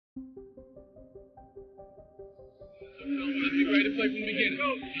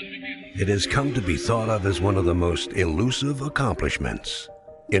It has come to be thought of as one of the most elusive accomplishments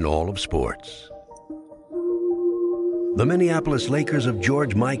in all of sports. The Minneapolis Lakers of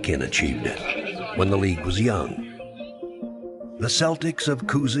George Mikan achieved it when the league was young. The Celtics of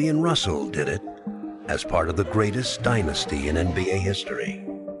Cousy and Russell did it as part of the greatest dynasty in NBA history.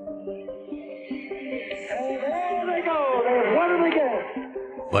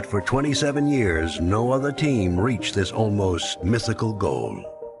 But for 27 years, no other team reached this almost mythical goal.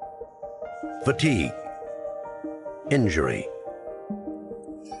 Fatigue, injury,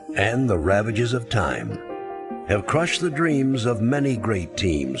 and the ravages of time have crushed the dreams of many great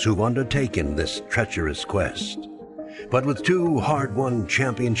teams who've undertaken this treacherous quest. But with two hard-won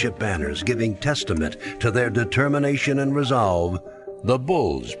championship banners giving testament to their determination and resolve, the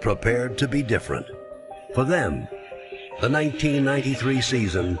Bulls prepared to be different. For them, the 1993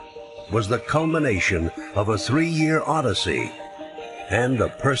 season was the culmination of a 3-year odyssey and a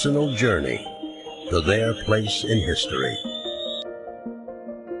personal journey to their place in history.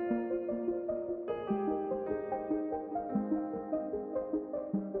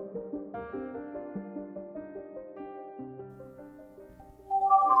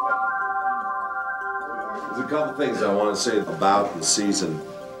 There's a couple things I want to say about the season.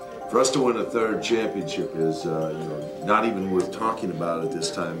 For us to win a third championship is not even worth talking about at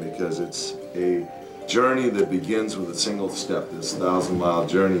this time, because it's a journey that begins with a single step, this 1,000-mile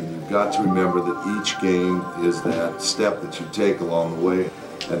journey. You've got to remember that each game is that step that you take along the way.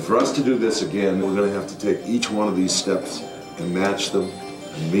 And for us to do this again, we're going to have to take each one of these steps and match them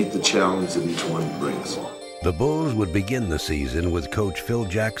and meet the challenge that each one brings. The Bulls would begin the season with Coach Phil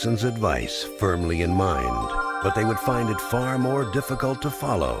Jackson's advice firmly in mind, but they would find it far more difficult to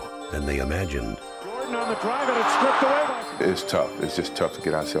follow than they imagined. Jordan on the drive, and it's stripped away by... It's tough. It's just tough to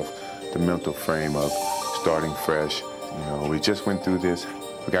get ourselves the mental frame of starting fresh. We just went through this.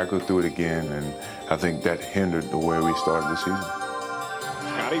 We got to go through it again, and I think that hindered the way we started the season.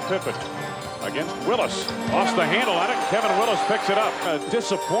 Scottie Pippen against Willis. Lost the handle on it. Kevin Willis picks it up. A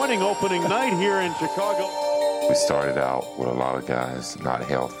disappointing opening night here in Chicago. We started out with a lot of guys not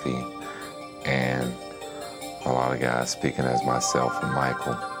healthy, and a lot of guys, speaking as myself and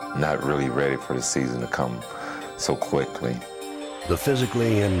Michael, not really ready for the season to come so quickly. The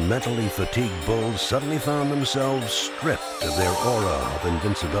physically and mentally fatigued Bulls suddenly found themselves stripped of their aura of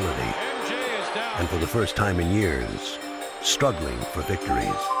invincibility, and for the first time in years, struggling for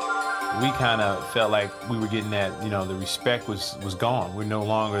victories. We kind of felt like we were getting that, the respect was gone. We're no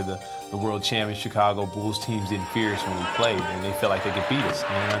longer the world champion Chicago Bulls. Teams didn't fear us when we played, and they felt like they could beat us.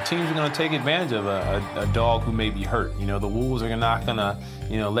 And our teams are going to take advantage of a dog who may be hurt. The Wolves are not going to,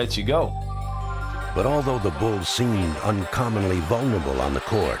 let you go. But although the Bulls seemed uncommonly vulnerable on the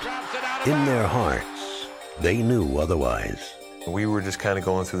court, in their hearts, they knew otherwise. We were just kind of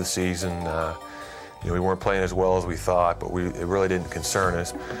going through the season. We weren't playing as well as we thought, but it really didn't concern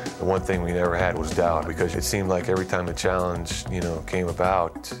us. The one thing we never had was doubt, because it seemed like every time the challenge, came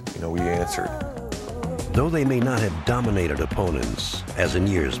about, we answered. Though they may not have dominated opponents, as in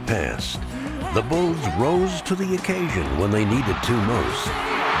years past, the Bulls rose to the occasion when they needed to most.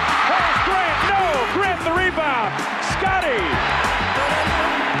 Pass Grant, no! Grant the rebound! Scottie!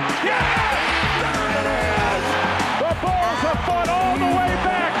 Yes! The Bulls have fought all the way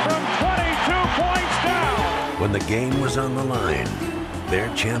back from 22 points down. When the game was on the line,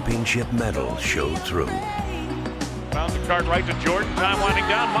 their championship medal showed through. Bounce the card right to Jordan. Time winding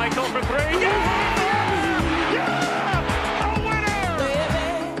down. Michael for three. Yeah! Yeah! A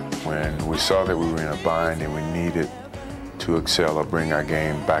winner! When we saw that we were in a bind and we needed to excel or bring our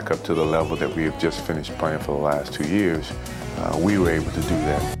game back up to the level that we have just finished playing for the last 2 years, we were able to do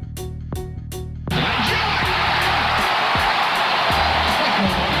that.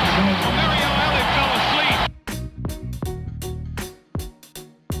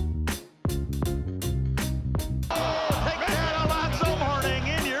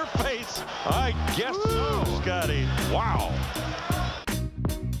 I guess so, Scottie. Wow.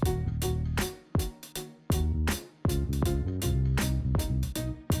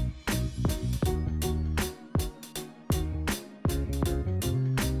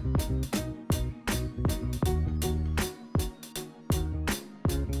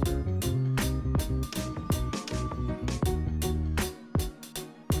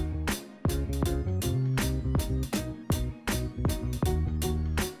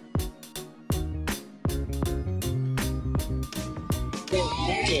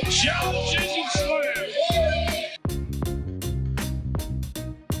 Challenges and slams.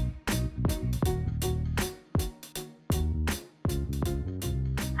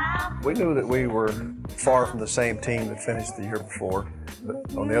 We knew that we were far from the same team that finished the year before.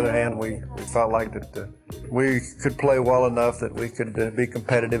 But on the other hand, we felt like that we could play well enough that we could be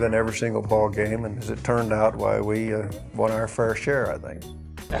competitive in every single ball game. And as it turned out, we won our fair share, I think.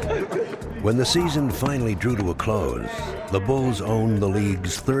 When the season finally drew to a close, the Bulls owned the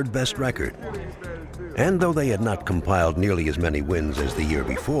league's third-best record. And though they had not compiled nearly as many wins as the year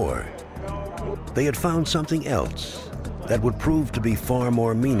before, they had found something else that would prove to be far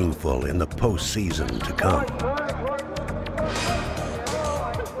more meaningful in the postseason to come.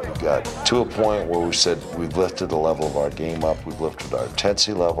 We got to a point where we said we've lifted the level of our game up, we've lifted our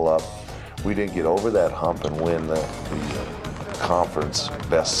intensity level up. We didn't get over that hump and win the conference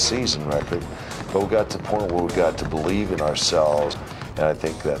best season record, but we got to the point where we got to believe in ourselves, and I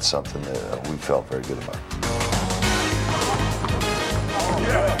think that's something that we felt very good about.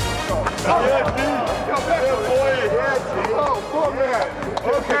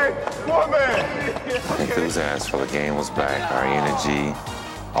 Enthusiasm for the game was back, our energy,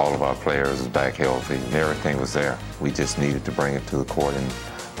 all of our players was back healthy, and everything was there. We just needed to bring it to the court and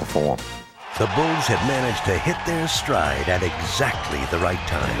perform. The Bulls had managed to hit their stride at exactly the right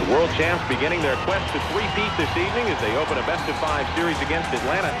time. The world champs beginning their quest to three-peat this evening as they open a best-of-5 series against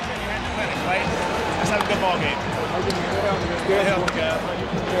Atlanta. Let's have a good ball game.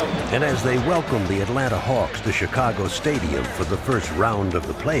 And as they welcomed the Atlanta Hawks to Chicago Stadium for the first round of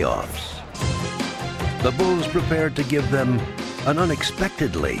the playoffs, the Bulls prepared to give them an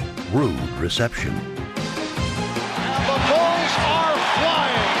unexpectedly rude reception. And the Bulls are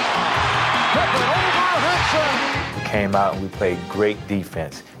flying. We came out and we played great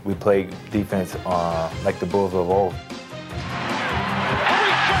defense. We played defense like the Bulls of old.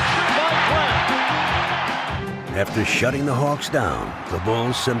 After shutting the Hawks down, the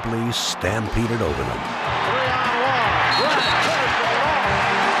Bulls simply stampeded over them. 3-on-1.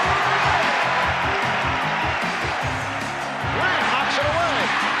 Grant knocks it away.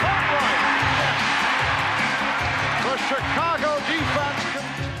 Right. The Chicago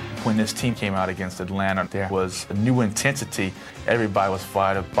defense. When this team came out against Atlanta, there was a new intensity. Everybody was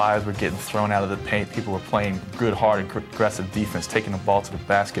fired up. Bodies were getting thrown out of the paint. People were playing good, hard, aggressive defense, taking the ball to the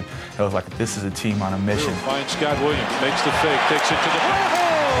basket. It was like, this is a team on a mission. Finds Scott Williams, makes the fake, takes it to the...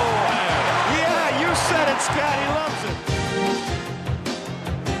 Yeah, you said it, Scott. He loves it.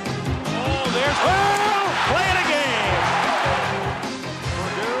 Oh, there's... Play it again.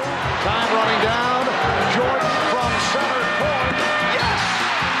 Time running down. Jordan from center court. Yes!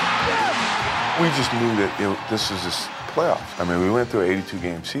 Yes! We just knew that this was just playoffs. I mean, we went through an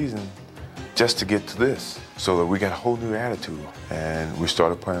 82-game season just to get to this, so that we got a whole new attitude, and we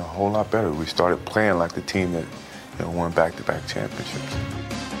started playing a whole lot better. We started playing like the team that won back-to-back championships.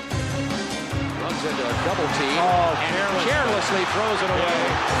 Runs into a double team and carelessly throws it away.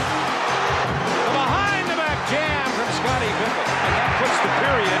 The behind-the-back jam from Scottie Pippen, and that puts the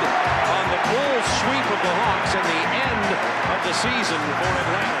period on the Bulls' sweep of the Hawks and the end of the season for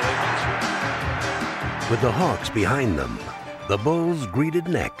Atlanta. With the Hawks behind them, the Bulls greeted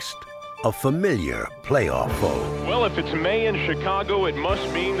next a familiar playoff foe. Well, if it's May in Chicago, it must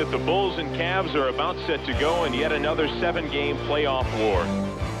mean that the Bulls and Cavs are about set to go in yet another 7-game playoff war.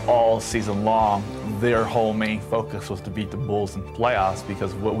 All season long, their whole main focus was to beat the Bulls in playoffs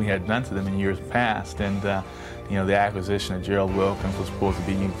because of what we had done to them in years past. And the acquisition of Gerald Wilkins was supposed to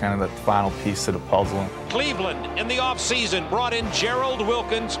be kind of the final piece to the puzzle. Cleveland in the offseason brought in Gerald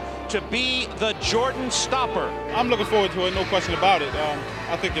Wilkins to be the Jordan stopper. I'm looking forward to it, no question about it.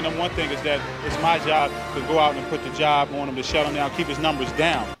 I think the number one thing is that it's my job to go out and put the job on him to shut him down, keep his numbers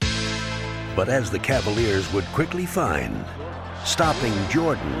down. But as the Cavaliers would quickly find, stopping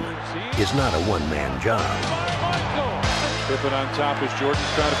Jordan is not a one-man job. Pippen on top as Jordan's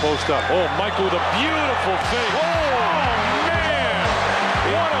trying to post up. Oh, Michael with a beautiful fake. Oh, man!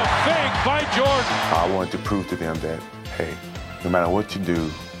 What a fake by Jordan. I wanted to prove to them that, hey, no matter what you do,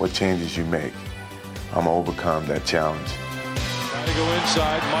 what changes you make, I'm going to overcome that challenge. Trying to go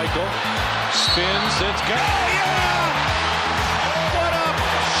inside, Michael. Spins, it's got... Oh, yeah! What a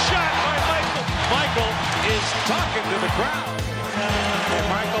shot by Michael. Michael is talking to the crowd. And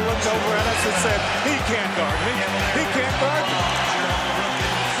Michael looked over at us and said, he can't guard me. He can't guard me.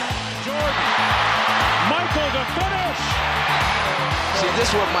 Jordan. Michael to finish. See, this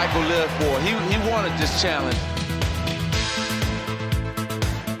is what Michael lived for. He wanted this challenge.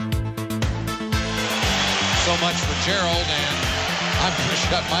 So much for Gerald, and I'm going to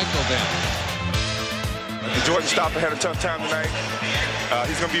shut Michael down. Jordan Stopper had a tough time tonight.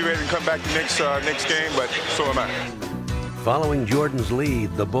 He's going to be ready to come back the next game, but so am I. Following Jordan's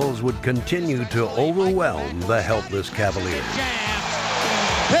lead, the Bulls would continue to overwhelm the helpless Cavaliers.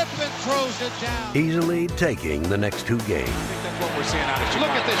 Pippen easily taking the next two games. I think that's what we're seeing out of Chicago.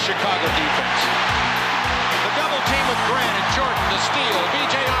 Look at this Chicago defense. The double team with Grant and Jordan, the steal.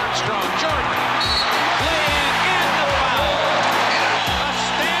 B.J. Armstrong, Jordan, laying in the foul. A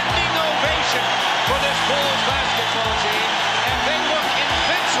standing ovation for this Bulls basketball team, and they look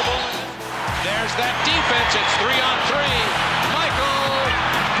invincible. There's that defense. It's 3-on-3. Michael,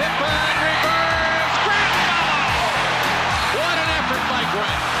 Pippen, reverse, Grant foul. What an effort by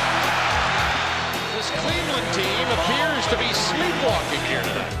Grant. This Cleveland team appears to be sleepwalking here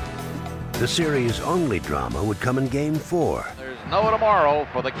tonight. The series' only drama would come in Game 4. There's no tomorrow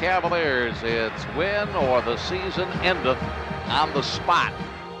for the Cavaliers. It's win or the season endeth on the spot.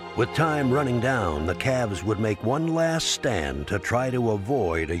 With time running down, the Cavs would make one last stand to try to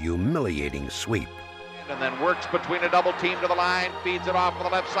avoid a humiliating sweep. And then works between a double team to the line, feeds it off on the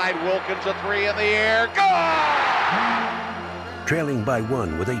left side. Wilkins, a three in the air. Go! Trailing by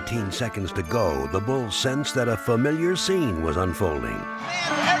one with 18 seconds to go, the Bulls sensed that a familiar scene was unfolding.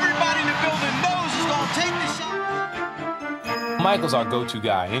 Everybody in the building knows he's going to take the shot. Michael's our go-to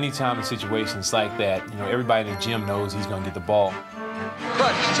guy. Anytime in situations like that, everybody in the gym knows he's going to get the ball.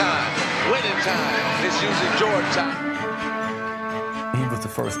 Crunch time, winning time. It's usually Jordan time. He was the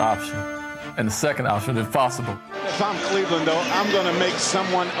first option, and the second option if possible. If I'm Cleveland, though, I'm going to make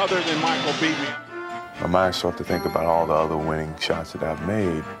someone other than Michael beat me. My mind started to think about all the other winning shots that I've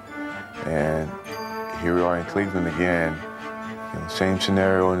made, and here we are in Cleveland again. Same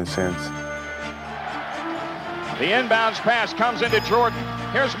scenario in a sense. The inbounds pass comes into Jordan.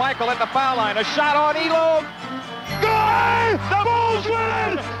 Here's Michael at the foul line. A shot on Elo. Good! The Bulls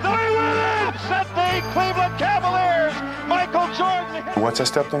win! They win! Upset the Cleveland Cavaliers. Michael Jordan. Once I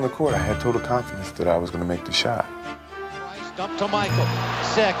stepped on the court, I had total confidence that I was going to make the shot. Up to Michael.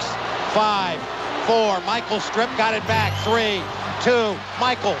 6, 5, 4. Michael strip, got it back. 3, 2.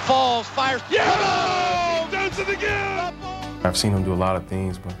 Michael falls, fires. Yeah! Does it again! I've seen him do a lot of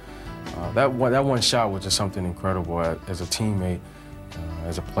things, but that one shot was just something incredible as a teammate,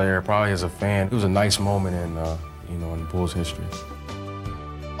 as a player, probably as a fan. It was a nice moment in in Bulls history.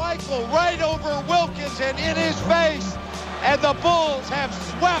 Michael right over Wilkins and in his face, and the Bulls have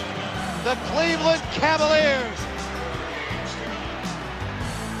swept the Cleveland Cavaliers.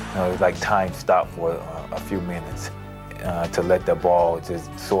 It was like time stopped for a few minutes to let the ball just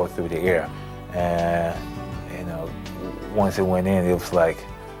soar through the air. And, once it went in, it was like,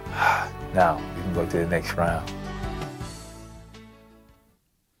 now we can go to the next round.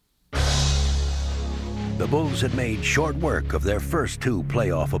 The Bulls had made short work of their first two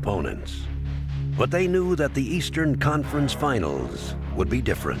playoff opponents. But they knew that the Eastern Conference Finals would be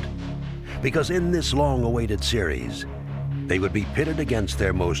different. Because in this long-awaited series, they would be pitted against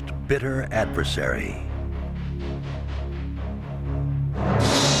their most bitter adversary.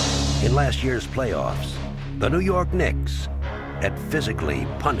 In last year's playoffs, the New York Knicks had physically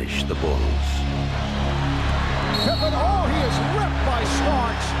punished the Bulls. Pippen, he is ripped by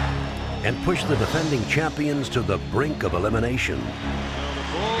Starks. And pushed the defending champions to the brink of elimination. The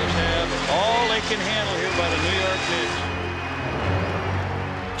Bulls have all they can handle here by the New York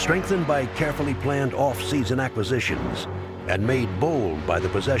Knicks. Strengthened by carefully planned off-season acquisitions and made bold by the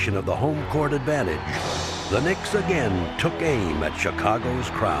possession of the home court advantage, the Knicks again took aim at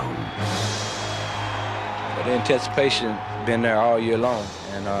Chicago's crown. The anticipation been there all year long,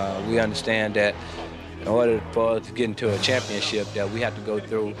 and we understand that in order for us to get into a championship, that we have to go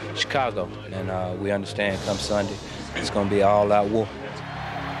through Chicago, and we understand come Sunday, it's going to be an all-out war.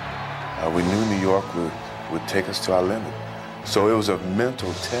 We knew New York would take us to our limit. So it was a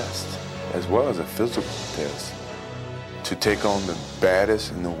mental test as well as a physical test to take on the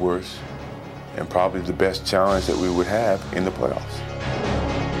baddest and the worst and probably the best challenge that we would have in the playoffs.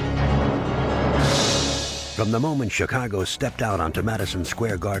 From the moment Chicago stepped out onto Madison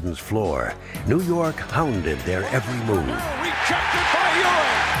Square Garden's floor, New York hounded their every move. Rejected by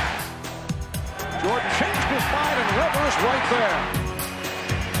Ewing. Jordan changed his mind and Rivers right there.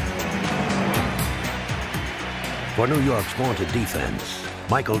 For New York's vaunted defense,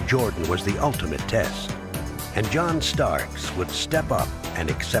 Michael Jordan was the ultimate test. And John Starks would step up and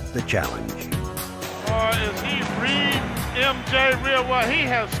accept the challenge. Is he read MJ real well? He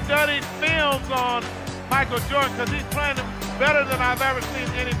has studied films on Michael Jordan because he's playing him better than I've ever seen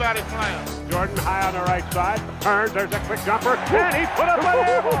anybody playing. Jordan high on the right side, turns, there's a quick jumper, and he put up an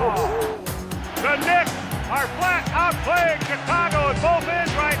air ball. The Knicks are flat out playing Chicago at both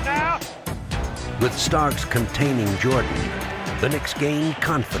ends right now. With Starks containing Jordan, the Knicks gained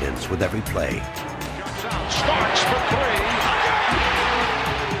confidence with every play. Starks for 3.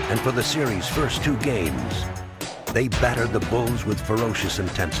 And for the series' first two games, they battered the Bulls with ferocious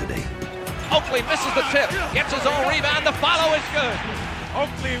intensity. Oakley misses the tip, gets his own rebound. The follow is good.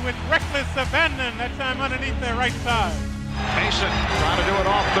 Oakley with reckless abandon, that time underneath their right side. Mason trying to do it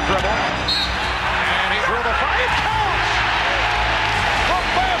off the dribble. And he threw the fire. It counts! The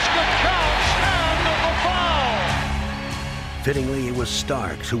basket counts and the foul! Fittingly, it was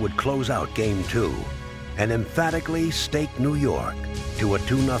Starks who would close out Game 2 and emphatically stake New York to a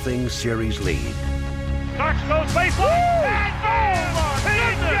 2-0 series lead. Starks goes baseline. And oh, he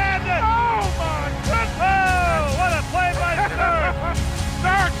jammed it! Oh, my goodness! Oh, what a play by Starks!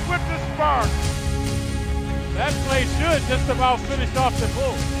 Starks with the spark. That play should just about finish off the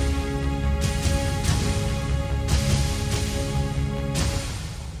Bulls.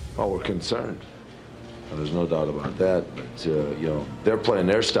 Oh, we're concerned. There's no doubt about that. But, you know, they're playing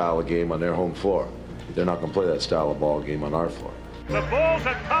their style of game on their home floor. They're not going to play that style of ball game on our floor. The Bulls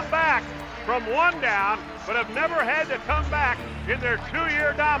have come back from 1 down, but have never had to come back in their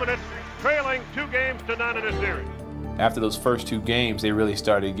 2-year dominance, trailing 2-0 in a series. After those first 2 games, they really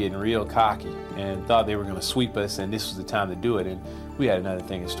started getting real cocky and thought they were going to sweep us, and this was the time to do it, and we had another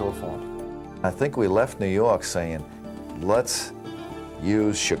thing in store for them. I think we left New York saying, let's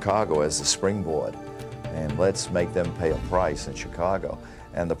use Chicago as the springboard, and let's make them pay a price in Chicago.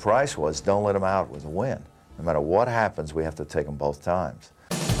 And the price was, don't let them out with a win. No matter what happens, we have to take them both times.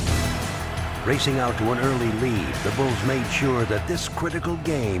 Racing out to an early lead, the Bulls made sure that this critical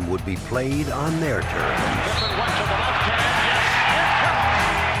game would be played on their terms.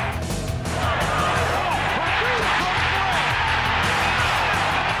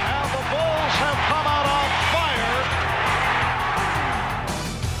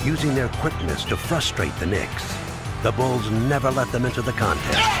 Using their quickness to frustrate the Knicks, the Bulls never let them into the contest.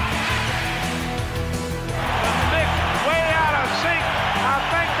 The Knicks way out of sync. I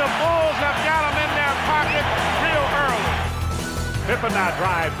think the Bulls have got them in their pocket real early. Pippen now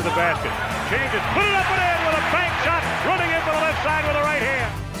drives to the basket. Changes, put it up and in with a bank shot, running in for the left side with the right hand.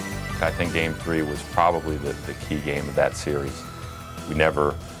 I think Game 3 was probably the key game of that series. We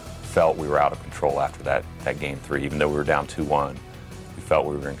never felt we were out of control after that Game 3, even though we were down 2-1. Felt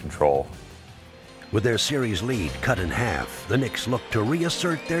we were in control. With their series lead cut in half, the Knicks looked to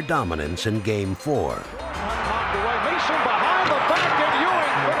reassert their dominance in Game 4. Mason behind the back and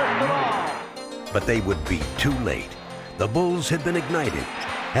Ewing finished it off. But they would be too late. The Bulls had been ignited,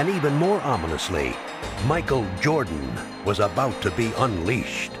 and even more ominously, Michael Jordan was about to be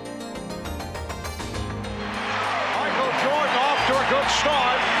unleashed. Michael Jordan off to a good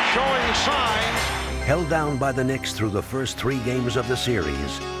start, showing signs. Held down by the Knicks through the first 3 games of the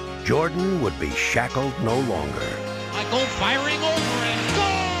series, Jordan would be shackled no longer. Michael firing over and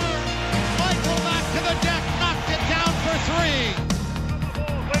score! Michael back to the deck, knocked it down for 3.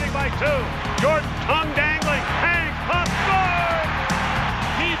 Bulls leading by 2. Jordan tongue dangling, hangs, pump, score!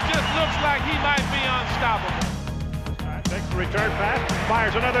 He just looks like he might be unstoppable. All right, takes the return pass,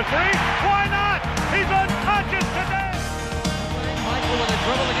 fires another 3. Why not? He's unconscious today. Michael with a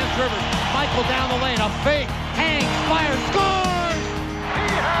dribble against Rivers. Michael down the lane, a fake, hangs, fires, scores! He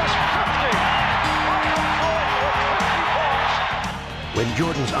has 50. When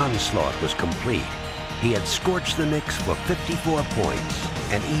Jordan's onslaught was complete, he had scorched the Knicks for 54 points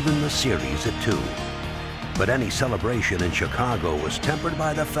and even the series at 2. But any celebration in Chicago was tempered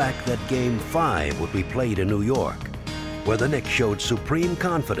by the fact that Game 5 would be played in New York, where the Knicks showed supreme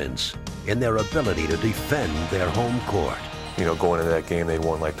confidence in their ability to defend their home court. You know, going into that game, they'd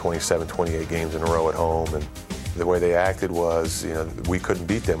won like 27, 28 games in a row at home, and the way they acted was, you know, we couldn't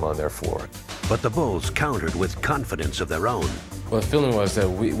beat them on their floor. But the Bulls countered with confidence of their own. Well, the feeling was that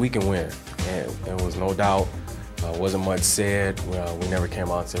we can win, and there was no doubt. Wasn't much said. We never came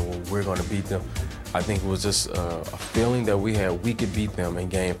out and said, well, we're going to beat them. I think it was just a feeling that we had we could beat them in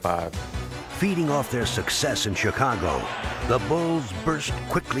Game 5. Feeding off their success in Chicago, the Bulls burst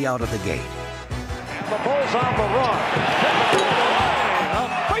quickly out of the gate. The Bulls on the run. A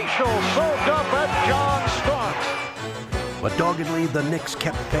facial soaked up at John Starks. But doggedly, the Knicks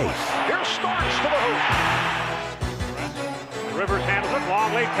kept pace. Here's Starks to the hoop. Rivers handles it,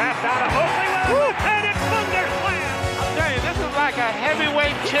 long lead pass down to Oakley, and it's thunderslam. I'll tell you, this is like a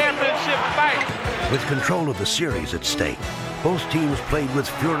heavyweight championship fight. With control of the series at stake, both teams played with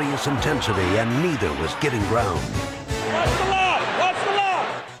furious intensity, and neither was giving ground. What's the lob? What's the lob?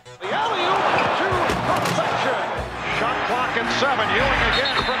 The alley-oop to perfection. Shot clock at 7. Ewing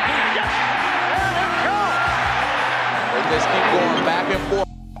again from deep. Yes! And it goes! They just keep going back and forth.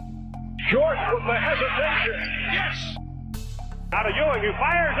 Short with the hesitation. Yes! Now to Ewing, who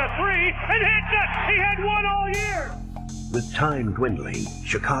fires a 3 and hits it. He had one all year. With time dwindling,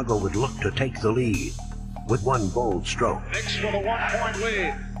 Chicago would look to take the lead with one bold stroke. Knicks with a 1-point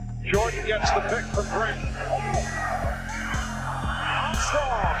lead. Jordan gets the pick for Grant.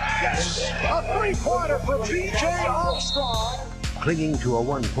 Armstrong, yes! A three-pointer for B.J. Armstrong. Clinging to a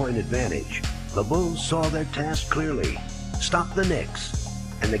one-point advantage, the Bulls saw their task clearly, stopped the Knicks,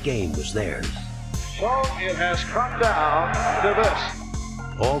 and the game was theirs. So it has come down to this.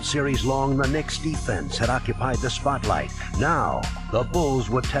 All series long, the Knicks' defense had occupied the spotlight. Now, the Bulls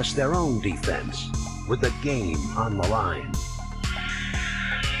would test their own defense with the game on the line.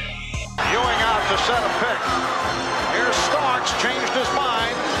 Ewing out to set a pick. Here's Starks, changed his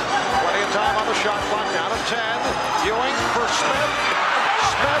mind. Plenty of time on the shot clock, down to 10. Ewing for Smith.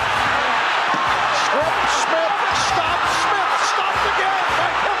 Smith. Strip. Smith. Stop. Smith. Stopped again by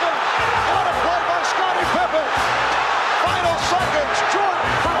Pippen. What a play by Scottie Pippen. Final seconds.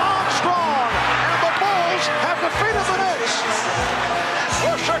 Jordan for Armstrong. And the Bulls have defeated the Knicks.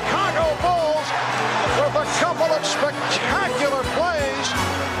 The Chicago Bulls with a couple of spectacular plays.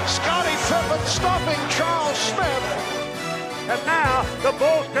 Scottie Pippen stopping Charles Smith. And now the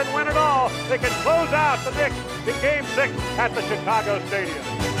Bulls can win it all. They can close out the Knicks in Game 6 at the Chicago Stadium.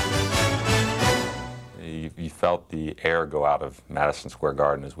 You felt the air go out of Madison Square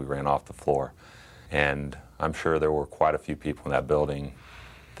Garden as we ran off the floor. And I'm sure there were quite a few people in that building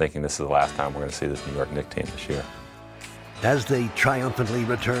thinking this is the last time we're going to see this New York Knicks team this year. As they triumphantly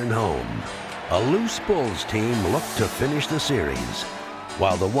returned home, a loose Bulls team looked to finish the series,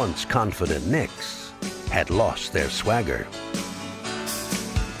 while the once confident Knicks had lost their swagger.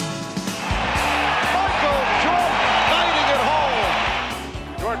 Michael Jordan guiding it home.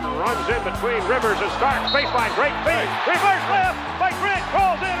 Jordan runs in between Rivers and Starks. Baseline, great feed. Reverse left by Grant.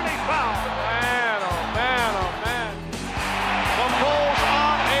 Calls in and he's fouled. Man, oh man, oh man. The Bulls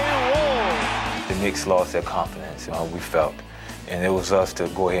on a roll. The Knicks lost their confidence, we felt. And it was us to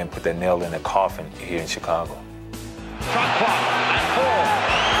go ahead and put that nail in the coffin here in Chicago. Shot clock at 4.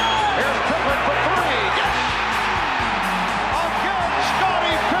 Here's Pippen for 3. Yes! Again,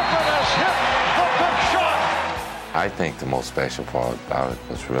 Scottie Pippen has hit the big shot. I think the most special part about it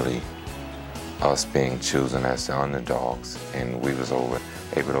was really us being chosen as the underdogs, and we was able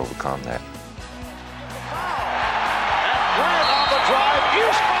to overcome that. And Grant on the drive,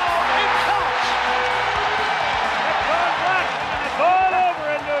 eastbound, it counts. It's all over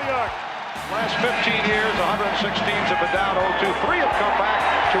in New York. Last 15 years, 106 teams have been down 0-2. 3 have come back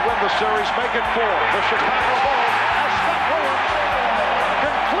to win the series, make it 4. The Chicago Bulls, as Scott Williams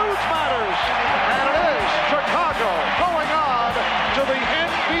concludes matters, and it is Chicago going on to the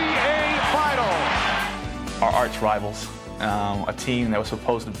NBA Finals. Our arch rivals, a team that was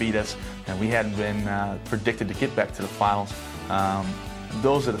supposed to beat us, and we hadn't been predicted to get back to the finals.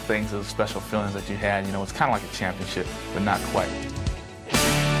 Those are the things, those special feelings that you had. You know, it's kind of like a championship, but not quite.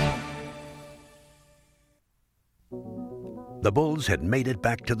 The Bulls had made it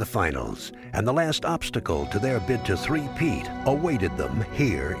back to the finals, and the last obstacle to their bid to three-peat awaited them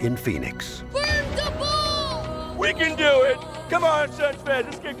here in Phoenix. We can do it. Come on, Suns fans,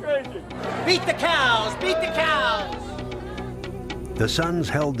 let's get crazy. Beat the cows, beat the cows. The Suns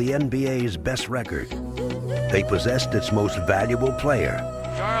held the NBA's best record. They possessed its most valuable player.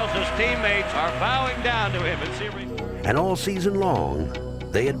 Charles's teammates are bowing down to him in series. And all season long,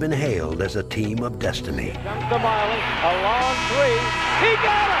 they had been hailed as a team of destiny. Comes to Miley, a long 3. He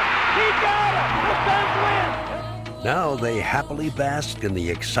got him! He got him! The Suns win! Now they happily bask in the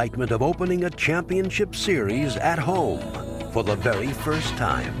excitement of opening a championship series at home for the very first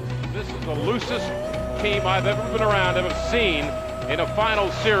time. This is the loosest team I've ever been around, ever seen in a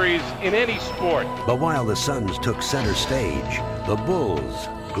final series in any sport. But while the Suns took center stage, the Bulls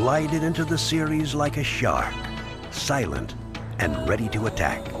glided into the series like a shark, silent and ready to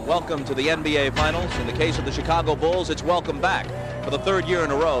attack. Welcome to the NBA Finals. In the case of the Chicago Bulls, it's welcome back. For the 3rd year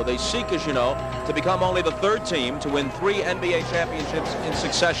in a row, they seek, as you know, to become only the 3rd team to win 3 NBA championships in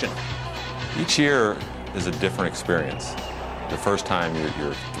succession. Each year is a different experience. The first time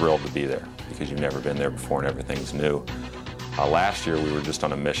you're thrilled to be there because you've never been there before and everything's new. Last year we were just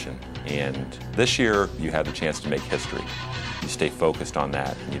on a mission, and this year you had the chance to make history. You stay focused on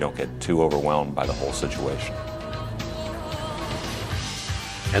that and you don't get too overwhelmed by the whole situation.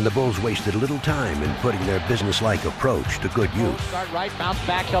 And the Bulls wasted little time in putting their business-like approach to good use. Start right, bounce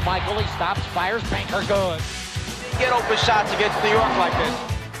back to Michael. He stops, fires, banker good. Get open shots against New York like this.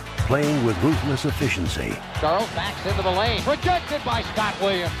 Playing with ruthless efficiency. Charles backs into the lane. Rejected by Scott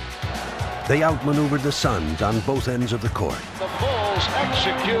Williams. They outmaneuvered the Suns on both ends of the court. The Bulls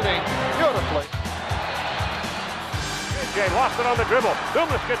executing beautifully. Jay lost it on the dribble.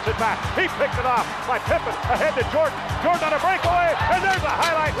 Dumas gets it back. He picked it off by Pippen. Ahead to Jordan. Jordan on a breakaway. And there's a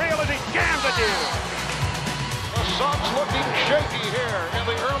highlight reel as he jams it in. The Suns looking shaky here in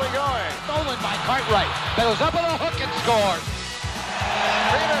the early Cartwright goes up with a hook and scores.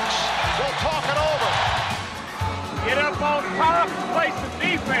 Phoenix will talk it over. Get up on top, play some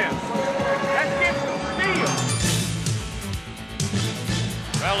defense. Let's get some steals.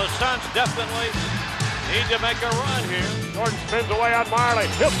 Well, the Suns definitely need to make a run here. Jordan spins away on Marley.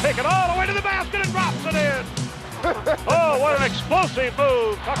 He'll take it all the way to the basket and drops it in. Oh, what an explosive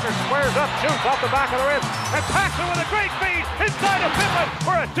move. Tucker squares up, shoots off the back of the rim, and packs it with a great feed inside of Pippen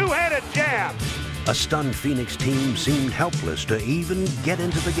for a two-handed jam. A stunned Phoenix team seemed helpless to even get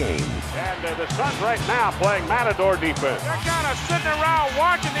into the game. And the Suns right now playing Matador defense. They're kind of sitting around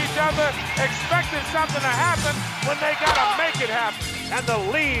watching each other, expecting something to happen when they got to make it happen. And the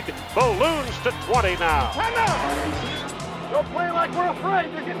lead balloons to 20 now. Time out! Don't play like we're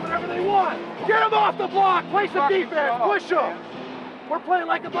afraid. They're getting whatever they want. Get them off the block. Play some defense. Push them. We're playing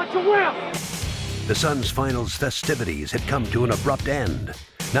like a bunch of wimps. The Suns' finals festivities had come to an abrupt end.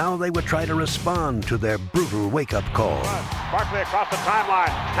 Now they would try to respond to their brutal wake-up call. Barkley across the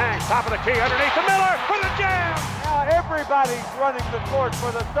timeline. Hangs top of the key underneath the Miller for the jam. Now everybody's running the court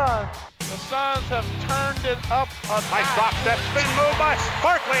for the Suns. The Suns have turned it up a nice drop step spin move by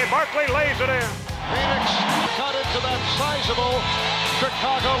Barkley. Barkley lays it in. Phoenix cut into that sizable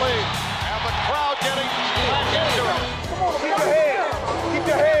Chicago lead. And the crowd getting back into it. Come on, keep your head. Keep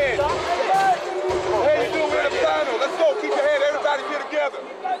your head. Hey, you do win the final. Let's go. Keep your head. Everybody get together.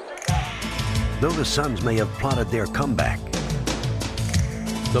 Though the Suns may have plotted their comeback,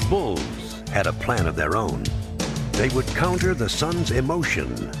 the Bulls had a plan of their own. They would counter the Suns'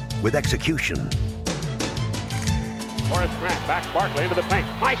 emotion with execution. Horace Grant backs Barkley into the paint.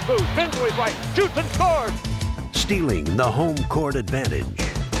 Nice move, spins to his right, shoots and scores. Stealing the home court advantage.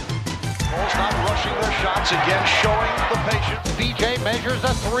 Bulls not rushing their shots again, showing the patience. BJ measures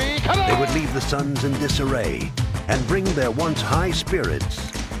a three. They would leave the Suns in disarray and bring their once high spirits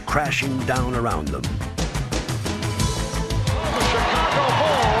crashing down around them. The Chicago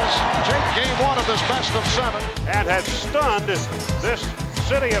Bulls take game one of this best of 7. And had stunned this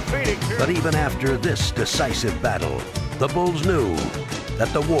city of Phoenix. But even after this decisive battle, the Bulls knew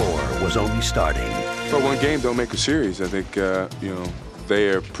that the war was only starting. But one game don't make a series. I think, they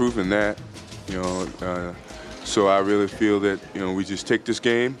are proving that, so I really feel that, we just take this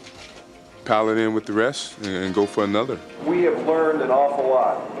game, pile it in with the rest, and go for another. We have learned an awful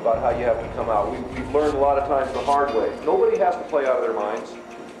lot about how you have to come out. We've learned a lot of times the hard way. Nobody has to play out of their minds.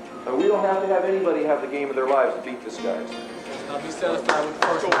 And we don't have to have anybody have the game of their lives to beat this guys. Let's not be satisfied with the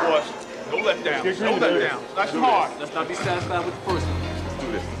first one. Go, boys. No let down. No let down. That's hard. Let's not be satisfied with the first one. Let's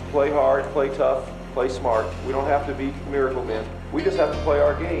do this. Play hard, play tough, play smart. We don't have to be miracle men. We just have to play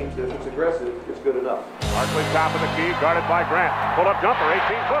our games. If it's aggressive, it's good enough. Barkley top of the key, guarded by Grant. Pull-up jumper,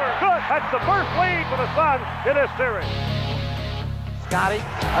 18-footer. Good. That's the first lead for the Suns in this series. Scotty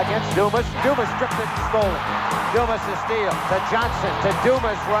against Dumas. Dumas stripped it and stole it. Dumas to steal. To Johnson. To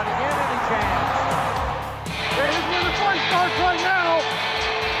Dumas running in and he jams. Hey, this is where the fun starts right now.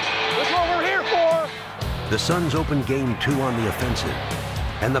 This is what we're here for. The Suns opened game 2 on the offensive,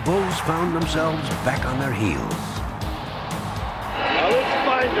 and the Bulls found themselves back on their heels. Now let's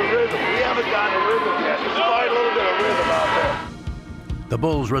find the rhythm. We haven't got a rhythm yet. Let's find a little bit of rhythm out there. The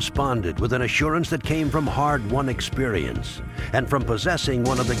Bulls responded with an assurance that came from hard-won experience and from possessing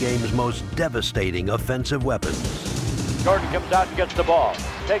one of the game's most devastating offensive weapons. Jordan comes out and gets the ball.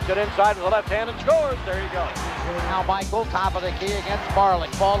 Takes it inside with the left hand and scores. There you go. Now Michael, top of the key against Barley.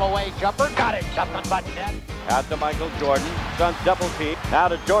 Fall away jumper. Got it. Something but net. Out to Michael Jordan. Suns double team. Now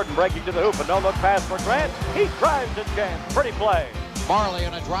to Jordan breaking to the hoop. A no-look pass for Grant. He drives and jams. Pretty play. Marley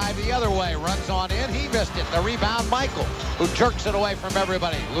on a drive the other way. Runs on in. He missed it. The rebound, Michael, who jerks it away from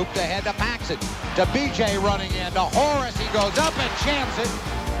everybody. Looped ahead to Paxson. To BJ running in. To Horace. He goes up and jams it.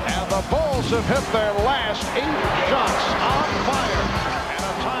 And the Bulls have hit their last 8 shots on fire. And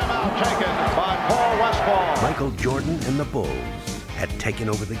a timeout taken by Paul Westphal. Michael Jordan and the Bulls had taken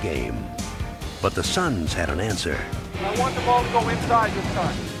over the game, but the Suns had an answer. I want the ball to go inside this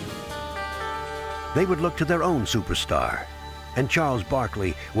time. They would look to their own superstar, and Charles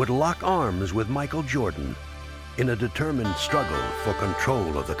Barkley would lock arms with Michael Jordan in a determined struggle for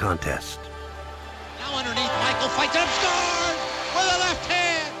control of the contest. Now underneath, Michael fights it up, scores with a left hand.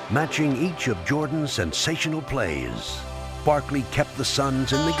 Matching each of Jordan's sensational plays, Barkley kept the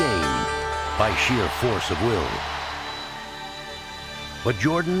Suns in the game by sheer force of will. But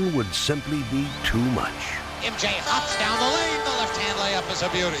Jordan would simply be too much. MJ hops down the lane. The left-hand layup is a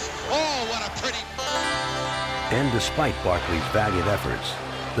beauty. Oh, what a pretty... And despite Barkley's valiant efforts,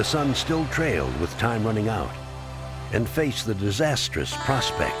 the Suns still trailed with time running out and faced the disastrous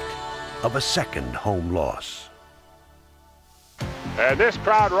prospect of a second home loss. And this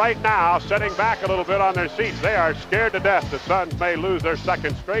crowd right now sitting back a little bit on their seats. They are scared to death. The Suns may lose their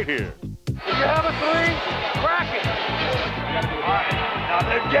second straight here. If you have a three, crack it. All right. Now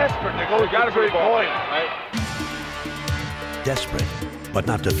they're desperate. They're going to be going. Right? Desperate, but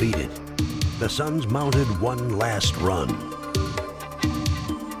not defeated, the Suns mounted one last run.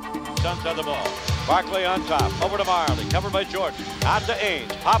 Suns have the ball. Barkley on top. Over to Marley. Covered by Jordan. Out to Ainge.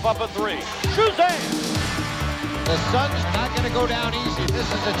 Pop up a three. Shoots Ainge. The Suns are not going to go down easy.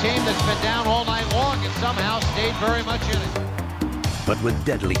 This is a team that's been down all night long and somehow stayed very much in it. But with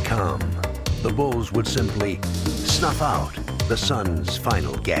deadly calm, the Bulls would simply snuff out the Suns'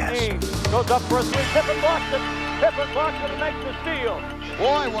 final gasp. Ainge goes up for a three. Pippen blocks it. Pippen blocks it and makes the steal.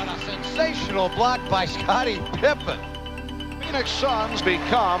 Boy, what a sensational block by Scottie Pippen. Phoenix Suns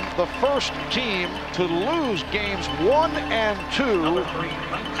become the first team to lose games 1 and 2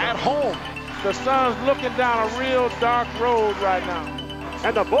 at home. The Suns looking down a real dark road right now.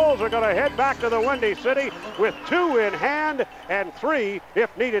 And the Bulls are going to head back to the Windy City with 2 in hand and 3,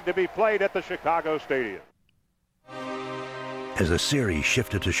 if needed, to be played at the Chicago Stadium. As the series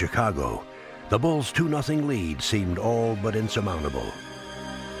shifted to Chicago, the Bulls' 2-0 lead seemed all but insurmountable.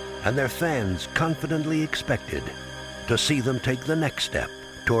 And their fans confidently expected to see them take the next step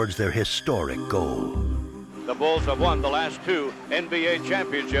towards their historic goal. The Bulls have won the last 2 NBA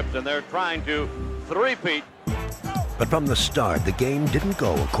championships, and they're trying to three-peat. But from the start, the game didn't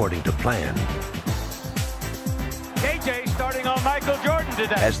go according to plan. KJ starting on Michael Jordan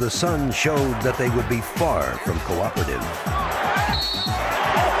today. As the Suns showed that they would be far from cooperative.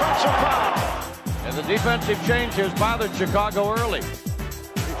 Offensive foul. And the defensive change has bothered Chicago early.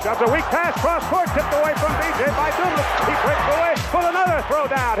 Shoves a weak pass, cross court, tipped away from BJ by Douglas. He breaks away with another throw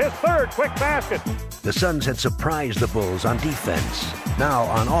down, his third quick basket. The Suns had surprised the Bulls on defense. Now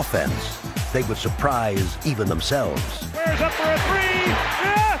on offense, they would surprise even themselves. Squares up for a three.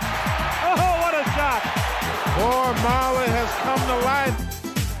 Yes! Oh, what a shot! Boy, Marley has come to life.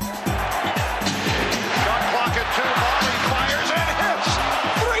 Shot clock at 2. Marley fires and hits.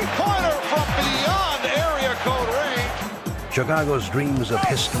 Three-pointer from beyond area code range. Chicago's dreams of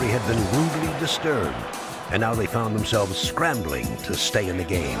history had been rudely disturbed, and now they found themselves scrambling to stay in the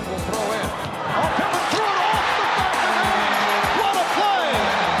game. Throw in. Oh, Pippen threw it off the back of the net. What a play!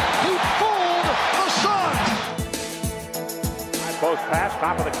 He fooled the Suns. High post pass,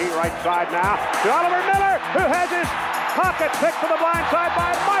 top of the key, right side now to Oliver Miller, who has his pocket picked to the blind side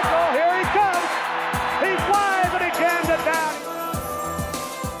by Michael. Here he comes. He's live and he jams it down.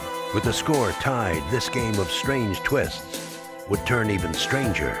 With the score tied, this game of strange twists would turn even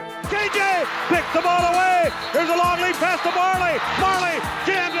stranger. KJ picks the ball away. There's a long lead pass to Marley. Marley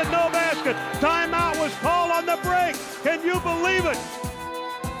jams it, no basket. Timeout was called on the break. Can you believe it?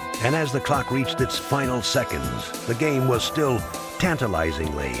 And as the clock reached its final seconds, the game was still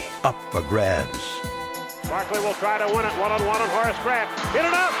tantalizingly up for grabs. Barkley will try to win it one-on-one on Horace Grant. In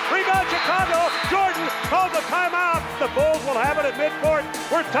and out, rebound Chicago. Jordan calls a timeout. The Bulls will have it at midcourt.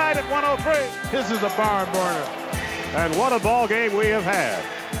 We're tied at 103. This is a barn burner. And what a ball game we have had.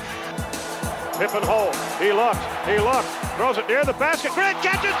 Pippen holds. He looks, throws it near the basket. Grant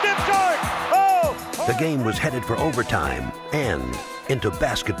catches, dip short. Oh! The game was headed for overtime and into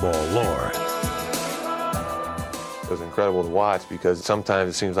basketball lore. It was incredible to watch because sometimes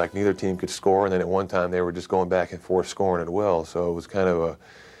it seems like neither team could score, and then at one time they were just going back and forth scoring at will. So it was kind of a,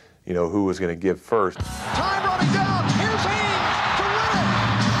 you know, who was going to give first. Time running down. Here's Ainge to win it.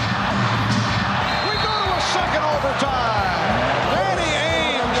 We go to a second overtime. Danny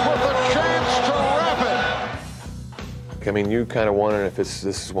Ainge with a chance to wrap it. I mean, you kind of wondering if this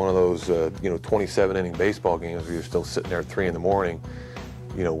is one of those, 27-inning baseball games where you're still sitting there at 3 in the morning,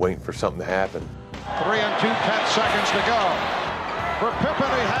 waiting for something to happen. 3 and 2/10 seconds to go. For Pippen,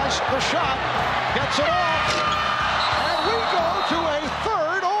 he has the shot, gets it off, and we go to a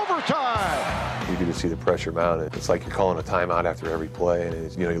third overtime. You can just see the pressure mounted. It's like you're calling a timeout after every play, and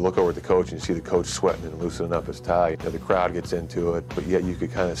it's, you look over at the coach and you see the coach sweating and loosening up his tie. The crowd gets into it, but yet you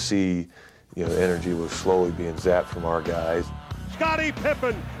could kind of see, the energy was slowly being zapped from our guys. Scottie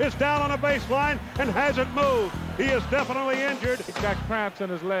Pippen is down on a baseline and hasn't moved. He is definitely injured. He's got cramps in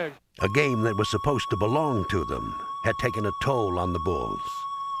his legs. A game that was supposed to belong to them had taken a toll on the Bulls,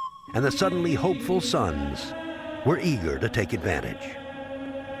 and the suddenly hopeful Suns were eager to take advantage.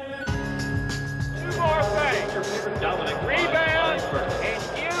 2 more things. Rebound and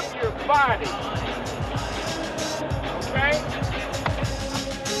give your body. Okay?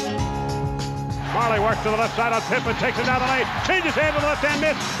 Marley works to the left side on Pippen, takes it down the lane, changes hands with the left hand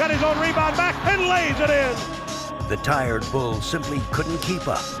miss, got his own rebound back, and lays it in. The tired Bulls simply couldn't keep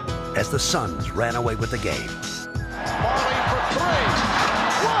up as the Suns ran away with the game. Marley for 3.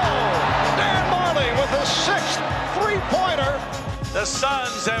 The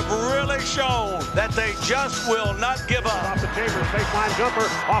Suns have really shown that they just will not give up. Off the Chambers, baseline jumper,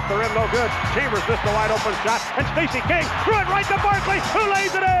 off the rim, no good. Chambers missed a wide open shot, and Stacey King threw it right to Barkley, who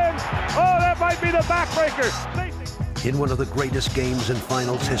lays it in. Oh, that might be the backbreaker. In one of the greatest games in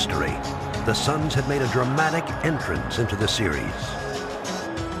finals history, the Suns had made a dramatic entrance into the series.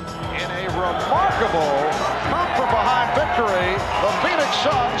 In a remarkable come-from-behind victory, the Phoenix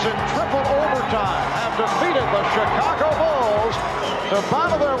Suns in triple overtime have defeated the Chicago Bulls to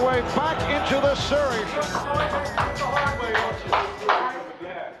battle their way back into this series.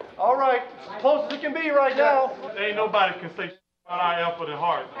 All right, as close as it can be right now. Ain't nobody can say about our effort and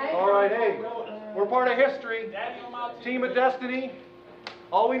heart. All right, hey, we're part of history. Team of destiny.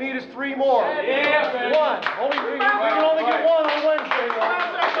 All we need is 3 more. Yeah, one. We can only get 1 on Wednesday.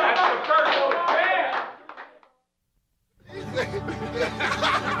 That's the first one.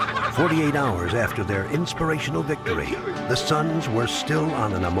 48 hours after their inspirational victory, the Suns were still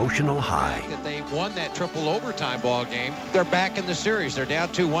on an emotional high. They won that triple overtime ball game. They're back in the series. They're down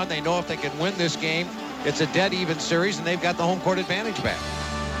 2-1. They know if they can win this game, it's a dead even series, and they've got the home court advantage back.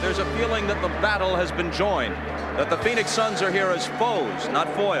 There's a feeling that the battle has been joined, that the Phoenix Suns are here as foes, not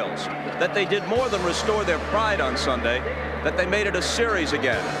foils, that they did more than restore their pride on Sunday, that they made it a series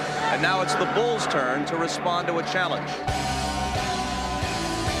again. And now it's the Bulls' turn to respond to a challenge.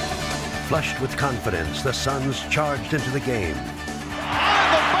 Flushed with confidence, the Suns charged into the game.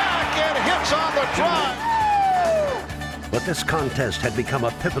 On the back and hits on the drive. But this contest had become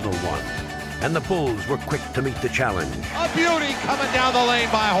a pivotal one, and the Bulls were quick to meet the challenge. A beauty coming down the lane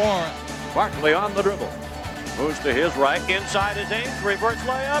by Horn. Barkley on the dribble. Moves to his right, inside his aim, reverse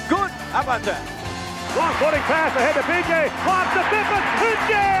layup. Good. How about that? Long floating pass ahead to PJ. Lobs to Pippen. Who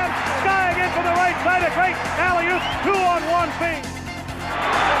jams? Sky again from the right side. A great alley-oop. 2-on-1 feed.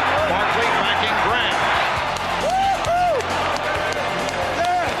 Barkley backing Grant.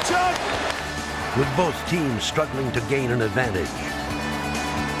 Yeah, Chuck. With both teams struggling to gain an advantage,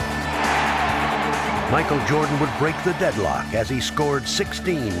 Michael Jordan would break the deadlock as he scored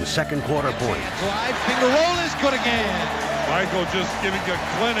 16 second quarter points. Drive, finger roll is good again. Michael just giving a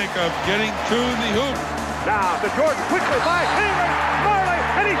clinic of getting to the hoop. Now to Jordan, quickly by Hayward, Marley,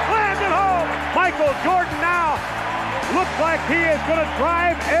 and he slams it home. Michael Jordan now looks like he is going to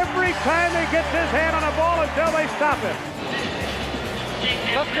drive every time he gets his hand on a ball until they stop him.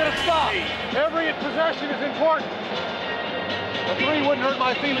 Let's get a stop. Every possession is important. A 3 wouldn't hurt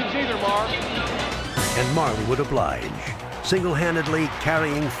my feelings either, Mark. And Marley would oblige, single-handedly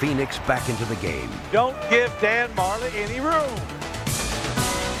carrying Phoenix back into the game. Don't give Dan Marley any room.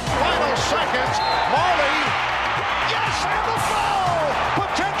 Final seconds. Marley. Yes, and the foul.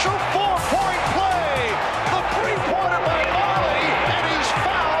 Potential 4-point play. The 3-pointer by Marley, and he's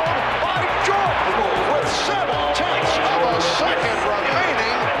fouled by Jordan with 7/10 of a second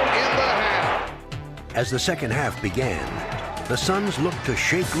remaining in the half. As the second half began, the Suns looked to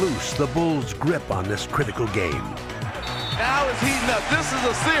shake loose the Bulls' grip on this critical game. Now it's heating up. This is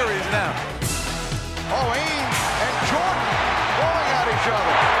a series now. Oh, Ainge and Jordan going at each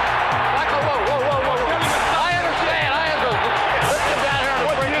other. Michael, whoa. I understand. Let's get down here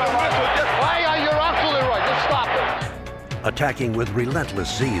and bring it up. You're absolutely right. Just stop it. Attacking with relentless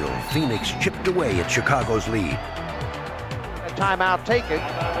zeal, Phoenix chipped away at Chicago's lead. A timeout taken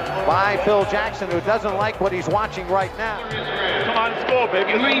by Phil Jackson, who doesn't like what he's watching right now. Come on, score,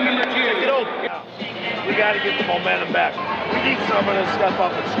 baby. Get over. We got to get the momentum back. We need someone to step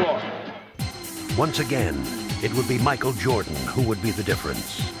up and score. Once again, it would be Michael Jordan who would be the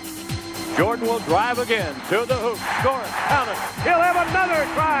difference. Jordan will drive again to the hoop. Score it. Count it. He'll have another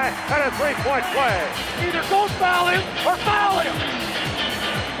try at a 3-point play. Either don't foul him or foul him.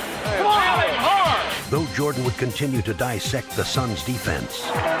 Foul him hard. Though Jordan would continue to dissect the Suns' defense,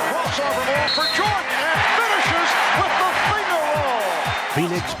 Crossover ball for Jordan and finishes with the finger roll.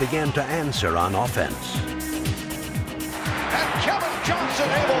 Phoenix began to answer on offense. And Kevin Johnson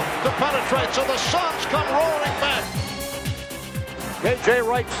able to penetrate, so the Suns come rolling back. KJ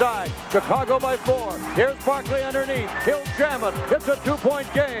right side, Chicago by 4. Here's Barkley underneath. He'll jam it. It's a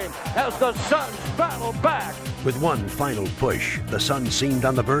 2-point game as the Suns battle back. With one final push, the Suns seemed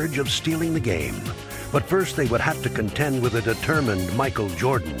on the verge of stealing the game. But first they would have to contend with a determined Michael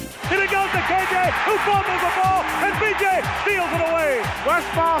Jordan. Here it goes to KJ, who fumbles the ball, and BJ steals it away.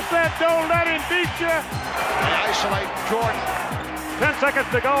 Westfall said, don't let him beat you. They isolate Jordan. 10 seconds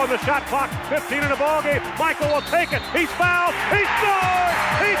to go on the shot clock. 15 in the ball game. Michael will take it. He's fouled. He scored.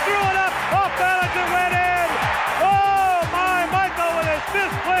 He threw it up. Off balance and went in. Oh, my. Michael with his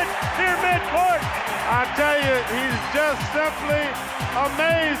fist clenched near midcourt. I tell you, he's just simply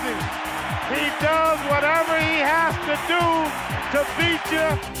amazing. He does whatever he has to do to beat you.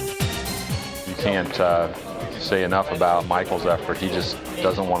 You can't say enough about Michael's effort. He just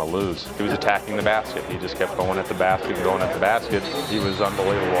doesn't want to lose. He was attacking the basket. He just kept going at the basket and going at the basket. He was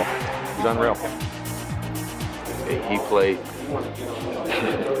unbelievable. He was unreal. He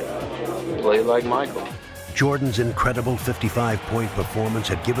played like Michael. Jordan's incredible 55-point performance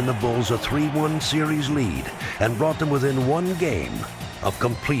had given the Bulls a 3-1 series lead and brought them within one game of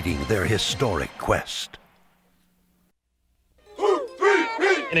completing their historic quest.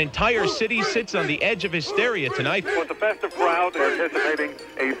 An entire city sits on the edge of hysteria tonight. With the festive crowd anticipating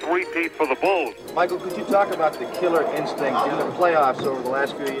a three-peat for the Bulls. Michael, could you talk about the killer instinct in the playoffs over the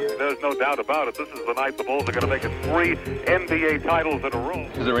last few years? There's no doubt about it. This is the night the Bulls are going to make it 3 NBA titles in a row.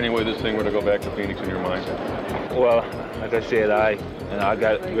 Is there any way this thing were to go back to Phoenix in your mind? Well, like I said, I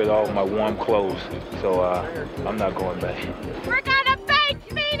got rid of all my warm clothes, so I'm not going back. We're gonna beat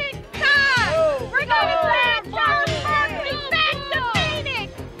Phoenix Suns! We're gonna send Charles Barkley back to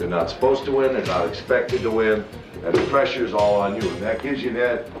Phoenix! They're not supposed to win, they're not expected to win, and the pressure's all on you. And that gives you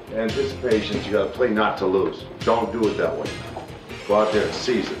that anticipation. You gotta play not to lose. Don't do it that way. Go out there and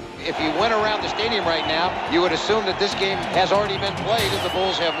seize it. If you went around the stadium right now, you would assume that this game has already been played and the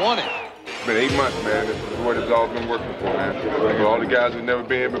Bulls have won it. It's been 8 months, man. This is what it's all been working for, man. For all the guys who've never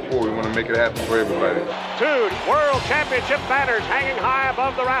been here before, we want to make it happen for everybody. 2 World Championship banners hanging high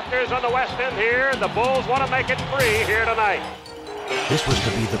above the rafters on the west end here. The Bulls want to make it 3 here tonight. This was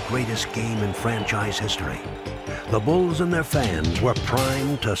to be the greatest game in franchise history. The Bulls and their fans were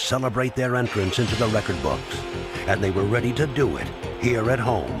primed to celebrate their entrance into the record books, and they were ready to do it here at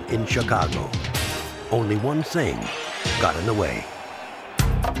home in Chicago. Only one thing got in the way.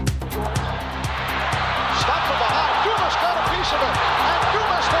 Stop from behind. Dumas got a piece of it, and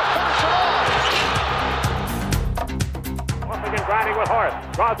Dumas will finish it off. Once again grinding with Horace.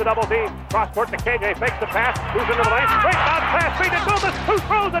 Draws the double team. Cross court to KJ. Fakes the pass. Moves into the lane. Straight bounce pass. Feed to Dumas, who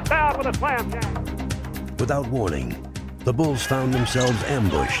throws it down with a slam jam. Without warning, the Bulls found themselves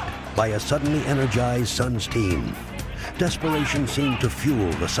ambushed by a suddenly energized Suns team. Desperation seemed to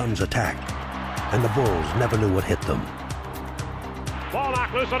fuel the Suns' attack, and the Bulls never knew what hit them. Ball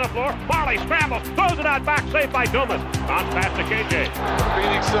knocked loose on the floor. Barley scrambles, throws it out back, saved by Dumas. Bounce pass to KJ. The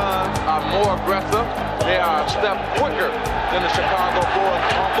Phoenix Suns are more aggressive. They are a step quicker than the Chicago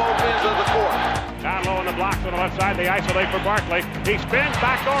Bulls on both ends of the court. Down low on the blocks on the left side, they isolate for Barkley. He spins,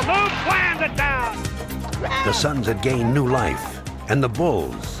 backdoor move, slams it down. The Suns had gained new life, and the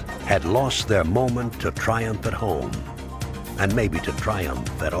Bulls had lost their moment to triumph at home, and maybe to triumph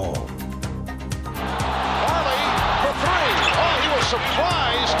at all. Barley for 3. Oh, he was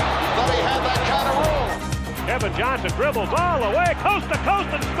surprised that he had that kind of room. Kevin Johnson dribbles all the way, coast to coast,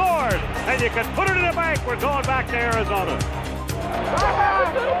 and scores. And you can put it in the bank. We're going back to Arizona.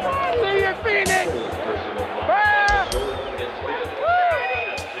 See you, Phoenix.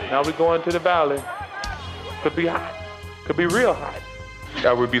 Now we're going to the Valley. Could be hot. Could be real hot.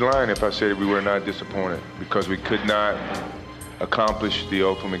 I would be lying if I said we were not disappointed because we could not accomplish the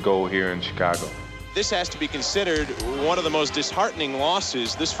ultimate goal here in Chicago. This has to be considered one of the most disheartening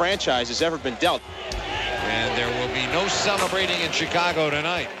losses this franchise has ever been dealt. And there will be no celebrating in Chicago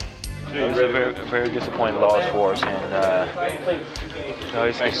tonight. It was a very disappointing loss for us, and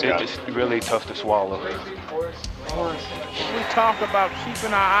it's just really tough to swallow. We talk about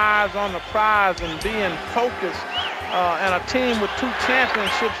keeping our eyes on the prize and being focused, and a team with 2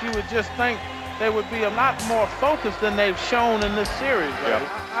 championships, you would just think they would be a lot more focused than they've shown in this series. Right?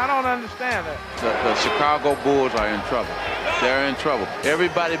 I don't understand that. The Chicago Bulls are in trouble. They're in trouble.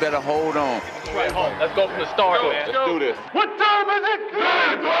 Everybody better hold on. Right home. Let's go from the start, man. Let's do this. What time is it?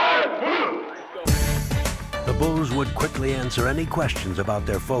 The Bulls would quickly answer any questions about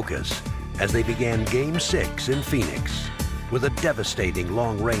their focus as they began Game 6 in Phoenix with a devastating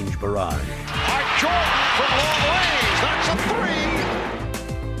long-range barrage. Jordan from long range. That's a 3.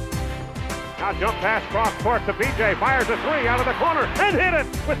 Now jump pass cross court to BJ. Fires a 3 out of the corner and hit it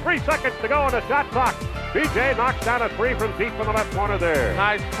with 3 seconds to go on the shot clock. BJ knocks down a 3 from deep in the left corner there.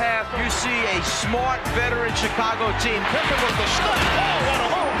 Nice pass. You see a smart veteran Chicago team. Pippen with the stuff. Oh, what a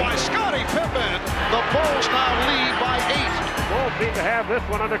move by Scottie Pippen. The Bulls now lead by 8. The Bulls seem to have this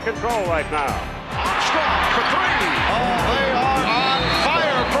one under control right now. Armstrong for 3. Oh, they are on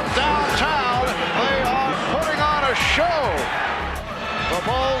fire from downtown. They are putting on a show. The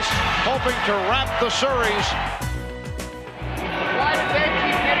Bulls hoping to wrap the series. Why do they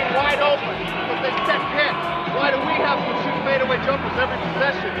keep getting wide open? Because they set picks. Why do we have to shoot fadeaway jumpers every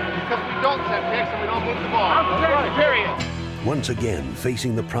possession? Because we don't set picks and we don't move the ball. Period. Once again,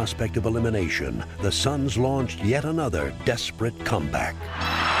 facing the prospect of elimination, the Suns launched yet another desperate comeback.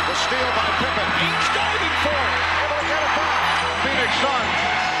 The steal by Pippen. He's diving for it. Able to get it back. Phoenix Suns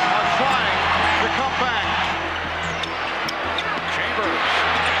are trying to come back. Chambers.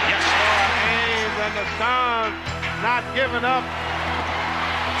 Yes, Ames and the Suns not giving up.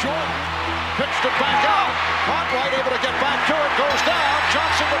 Jordan pitched it back out. Cartwright able to get back to it. Goes down.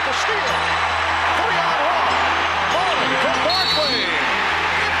 Johnson with the steal. 3-on-1. Marley from Barkley.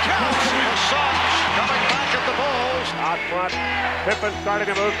 It counts. The Suns coming back at the Bulls. Out front. Pippen starting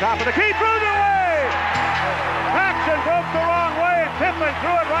to move top of the key. Threw it away. Paxson broke the wrong way, and Pippen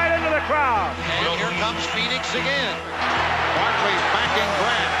threw it right into the crowd. And here comes Phoenix again. Barkley backing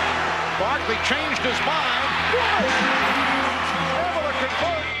Grant. Barkley changed his mind. Able to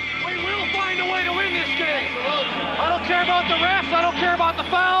convert. We will find a way to win this game. I don't care about the refs. I don't care about the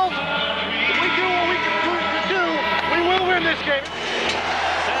fouls. If we do what we can do, we will win this game.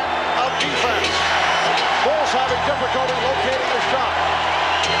 Of defense. Bulls having difficulty locating the shot.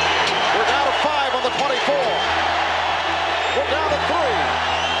 We're down to 5 on the 24. We're down to 3.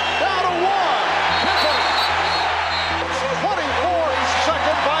 Down to 1. Pippen.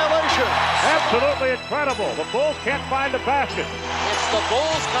 24-second violation. Absolutely incredible. The Bulls can't find the basket. It's the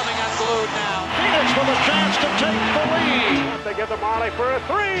Bulls coming unglued now. Phoenix with a chance to take the lead. They give the Marley for a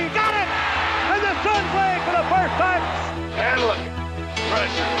 3. Got it! And the Suns play for the first time. And look,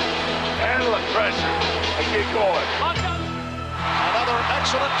 pressure. And look, pressure. I get going. Another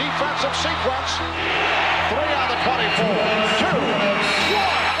excellent defensive sequence. 3 on the 24. 2.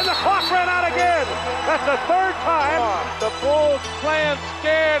 1. And the clock ran out again. That's the third time. The Bulls playing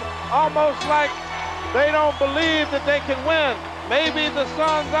scared, almost like they don't believe that they can win. Maybe the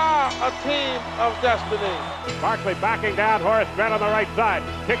Suns are a team of destiny. Barkley backing down. Horace Grant on the right side.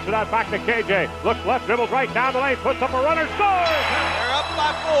 Kicks it out back to KJ. Looks left, dribbles right down the lane. Puts up a runner. Scores! They're up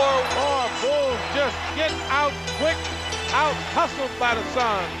by 4. Oh, Bulls just get out quick, out hustled by the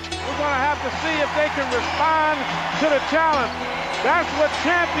Suns. We're going to have to see if they can respond to the challenge. That's what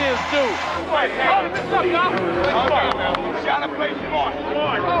champions do.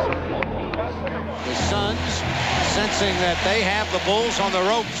 The Suns sensing that they have the Bulls on the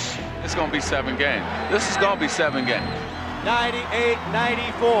ropes. It's going to be 7 games. This is going to be 7 games.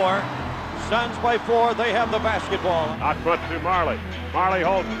 98-94. Suns by 4. They have the basketball. Out front to Marley. Marley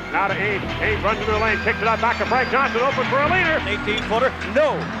holds. Now to Ames. Ames runs into the lane. Kicks it out back to Frank Johnson. Open for a leader. 18-footer.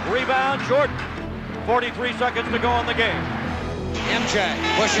 No. Rebound. Jordan. 43 seconds to go in the game. MJ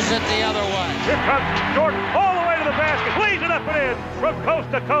pushes it the other way. Here comes Jordan all the way to the basket. Lays it up and in from coast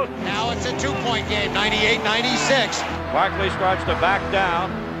to coast. Now it's a 2-point game. 98-96. Barkley starts to back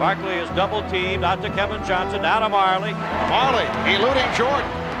down. Barkley is double teamed. Out to Kevin Johnson. Now to Marley. Marley eluding Jordan.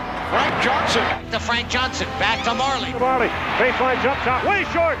 Frank Johnson. To Frank Johnson. Back to Marley. Marley. Baseline jump shot. Way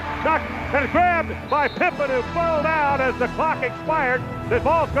short. Knocked and grabbed by Pippen, who fell down as the clock expired. This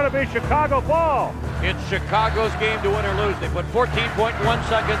ball's going to be Chicago ball. It's Chicago's game to win or lose. They put 14.1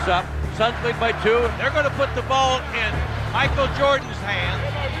 seconds up. Suns lead by 2. They're going to put the ball in Michael Jordan's hands.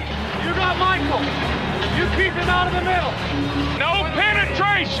 You got Michael. You keep him out of the middle. No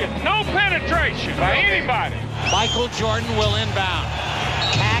penetration. No penetration by anybody. Michael Jordan will inbound.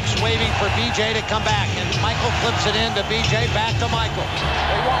 Pax waving for BJ to come back, and Michael flips it in to BJ, back to Michael.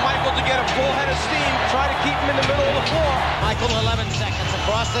 They want Michael to get a full head of steam, try to keep him in the middle of the floor. Michael, 11 seconds.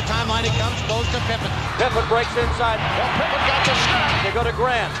 Across the timeline it comes, goes to Pippen. Pippen breaks inside. Well, Pippen got the snap. They go to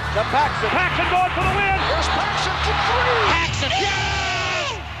Grant. To Paxson. Paxson going for the win. Here's Paxson for 3. Paxson.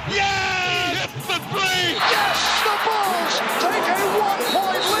 Yes! Yes! Hits the 3. Yes! The Bulls take a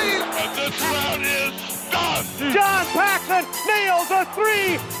 1-point lead. And this round is done. John Paxson nails a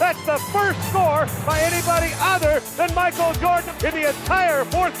 3. That's the first score by anybody other than Michael Jordan in the entire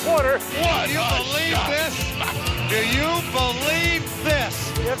fourth quarter. What? Do you believe this? Do you believe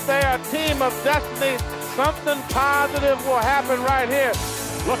this? If they are a team of destiny, something positive will happen right here.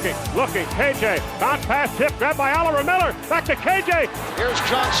 Looking, KJ, bounce pass tip, grabbed by Oliver Miller, back to KJ. Here's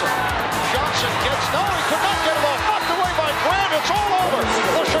Johnson. Johnson gets, no, he could not get it off. Knocked away by Grant, it's all over.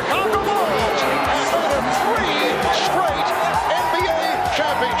 The Chicago Bulls have made 3 straight NBA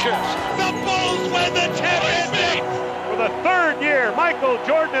championships. The Bulls win the championship. For the 3rd year, Michael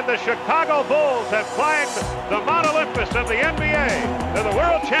Jordan and the Chicago Bulls have climbed the Mount Olympus of the NBA. They're the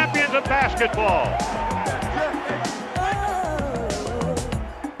world champions of basketball.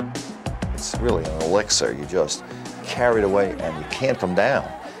 It's really an elixir. You just carried away and you can't come down.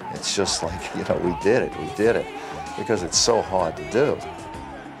 It's just like, we did it, because it's so hard to do.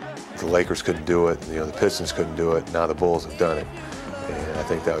 The Lakers couldn't do it, the Pistons couldn't do it, now the Bulls have done it. And I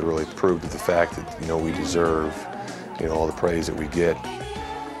think that would really prove to the fact that, we deserve, all the praise that we get.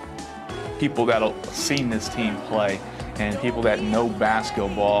 People that have seen this team play And people that know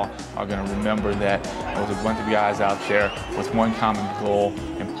basketball are going to remember that there was a bunch of guys out there with one common goal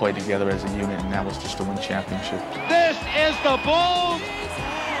and played together as a unit, and that was just to win championship. This is the Bulls.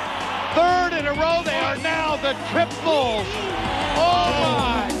 Third in a row, they are now the Trip Bulls. Oh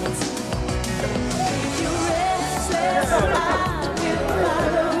my!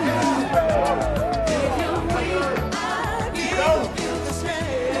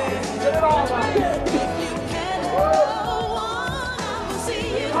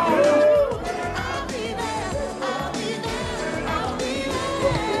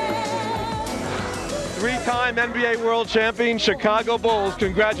 Three-time NBA World Champion Chicago Bulls.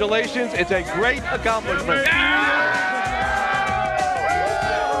 Congratulations. It's a great accomplishment.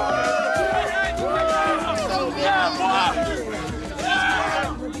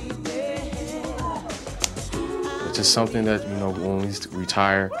 It's just something that, you know, when we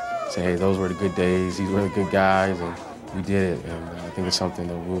retire, say, hey, those were the good days, these were the good guys, and we did it. And I think it's something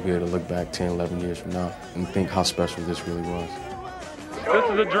that we'll be able to look back 10, 11 years from now and think how special this really was. This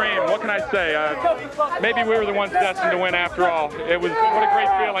is a dream. What can I say? Maybe we were the ones destined to win after all. It was what a great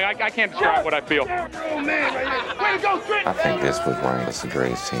feeling. I can't describe what I feel. I think this was one of the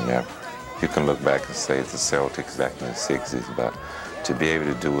greatest team ever. You can look back and say it's the Celtics back in the 60s, but to be able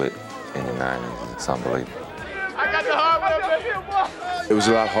to do it in the 90s, it's unbelievable. It was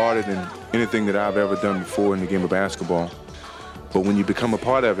a lot harder than anything that I've ever done before in the game of basketball. But when you become a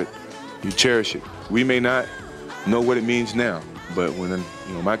part of it, you cherish it. We may not know what it means now, but when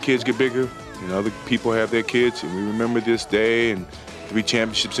my kids get bigger, other people have their kids, and we remember this day and 3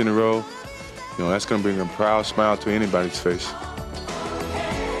 championships in a row, that's going to bring a proud smile to anybody's face.